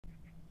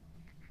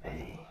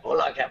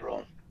Hola,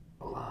 cabrón.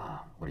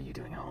 Hola, what are you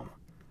doing home?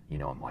 You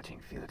know I'm watching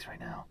Felix right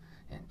now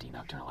and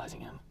denocturnalizing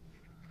him.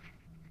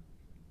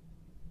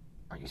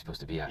 Aren't you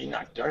supposed to be a...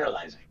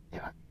 Denocturnalizing.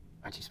 Yeah,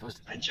 aren't you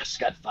supposed to... I just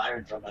got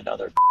fired from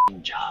another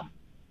job.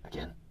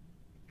 Again?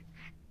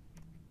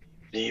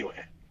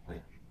 Anyway,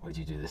 Wait, what did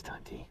you do this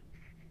time, T?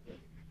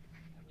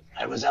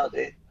 I was out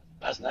late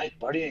last night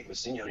partying with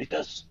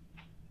senoritas,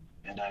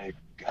 and I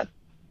got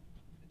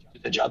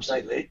to the job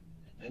site late,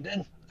 and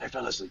then I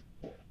fell asleep.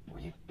 Were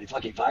you... They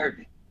fucking fired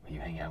me. Were you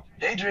hanging out...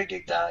 Day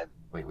drinking time.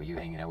 Wait, were you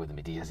hanging out with the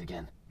Medias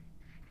again?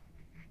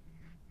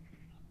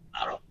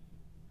 I don't.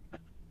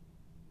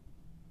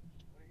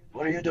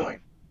 What are you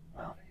doing?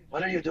 Well...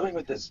 What are you doing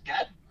with this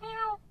cat?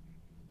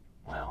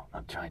 Well,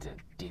 I'm trying to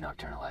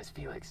denocturnalize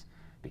Felix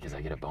because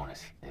I get a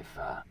bonus if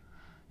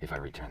I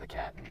return the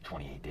cat in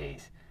 28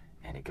 days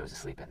and it goes to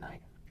sleep at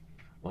night.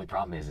 Only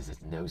problem is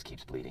its nose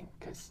keeps bleeding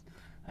because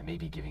I may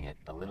be giving it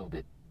a little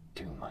bit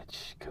too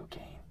much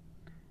cocaine,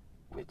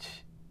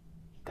 which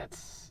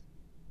that's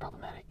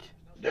problematic.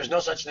 There's no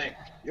such thing.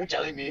 You're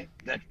telling me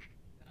that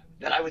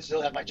I would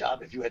still have my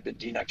job if you had been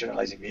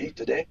denocturnalizing me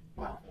today?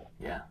 Well,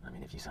 yeah. I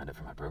mean, if you signed up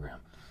for my program,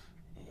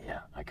 yeah,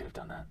 I could have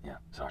done that. Yeah,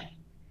 sorry.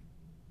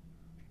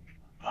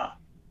 Ah,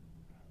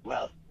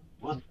 well,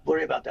 we'll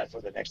worry about that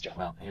for the next job.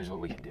 Well, here's what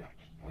we can do.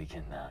 We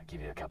can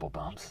give you a couple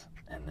bumps,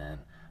 and then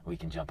we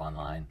can jump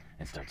online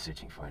and start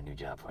searching for a new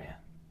job for you.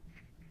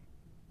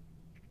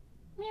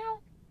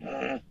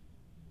 Mm,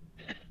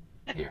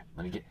 Here,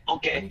 let me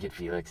okay. let me get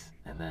Felix,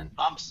 and then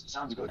Bumps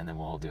sounds good.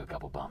 we'll all do a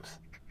couple bumps.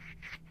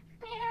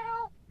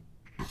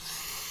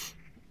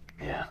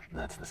 Yeah,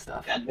 that's the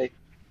stuff. That make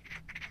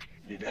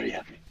me very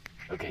happy.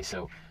 Okay,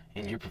 so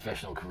in your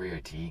professional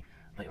career, T,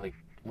 like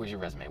where's your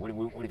resume?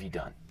 What have you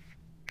done?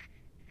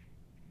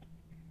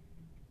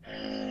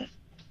 Mm,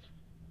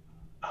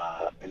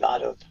 a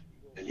lot of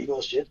illegal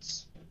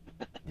shits.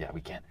 Yeah,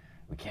 we can't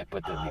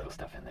put the legal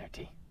stuff in there,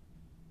 T.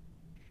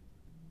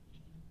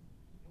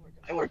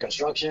 I work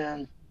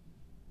construction.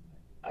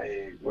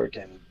 I work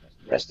in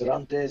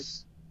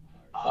restaurantes,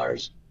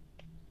 bars.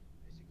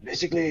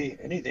 Basically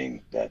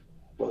anything that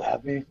will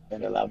have me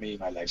and allow me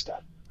my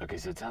lifestyle. Okay,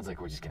 so it sounds like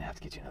we're just gonna have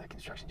to get you another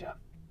construction job.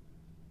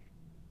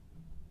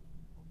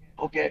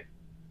 Okay.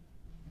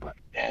 But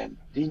And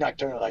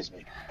denocturnalize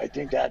me. I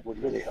think that would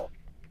really help.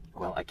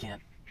 well, I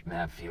can't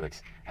have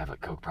Felix have a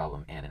coke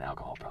problem and an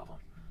alcohol problem.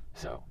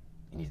 So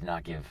you need to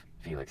not give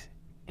Felix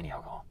any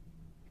alcohol.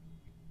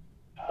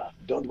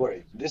 Don't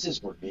worry. This is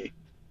for me.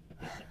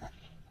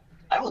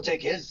 I will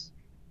take his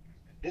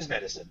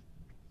medicine.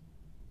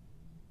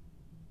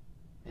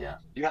 Yeah.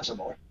 You have some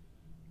more?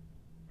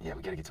 Yeah,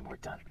 we gotta get some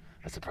work done.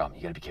 That's the problem.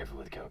 You gotta be careful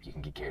with coke. You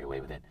can get carried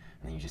away with it,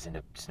 and then you just end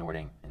up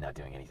snorting and not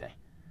doing anything.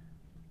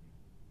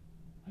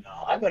 No,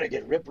 I'm gonna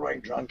get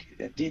rip-roaring drunk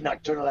and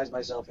denocturnalize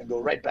myself and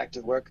go right back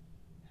to work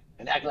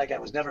and act like I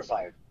was never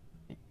fired.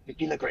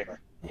 Tequila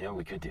Kramer. You know what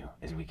we could do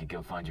is we could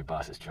go find your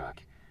boss's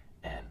truck,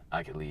 and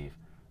I could leave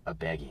a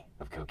baggie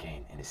of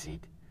cocaine in his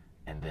seat,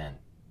 and then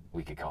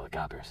we could call the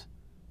coppers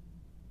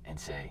and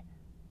say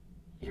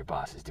your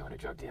boss is doing a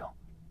drug deal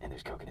and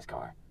there's coke in his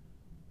car,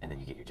 and then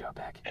you get your job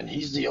back. And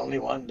he's the only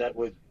one that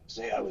would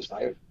say I was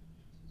fired.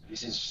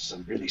 This is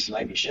some really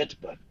slimy shit,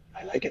 but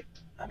I like it.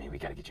 I mean, we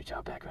gotta get your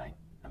job back, right?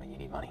 I mean, you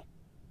need money.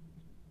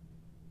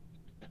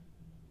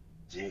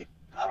 Sí,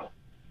 claro.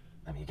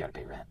 I mean, you gotta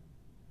pay rent.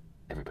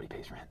 Everybody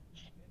pays rent.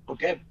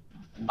 Okay,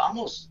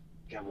 vamos,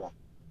 cabrón.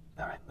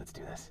 All right, let's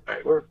do this. All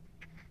right, we're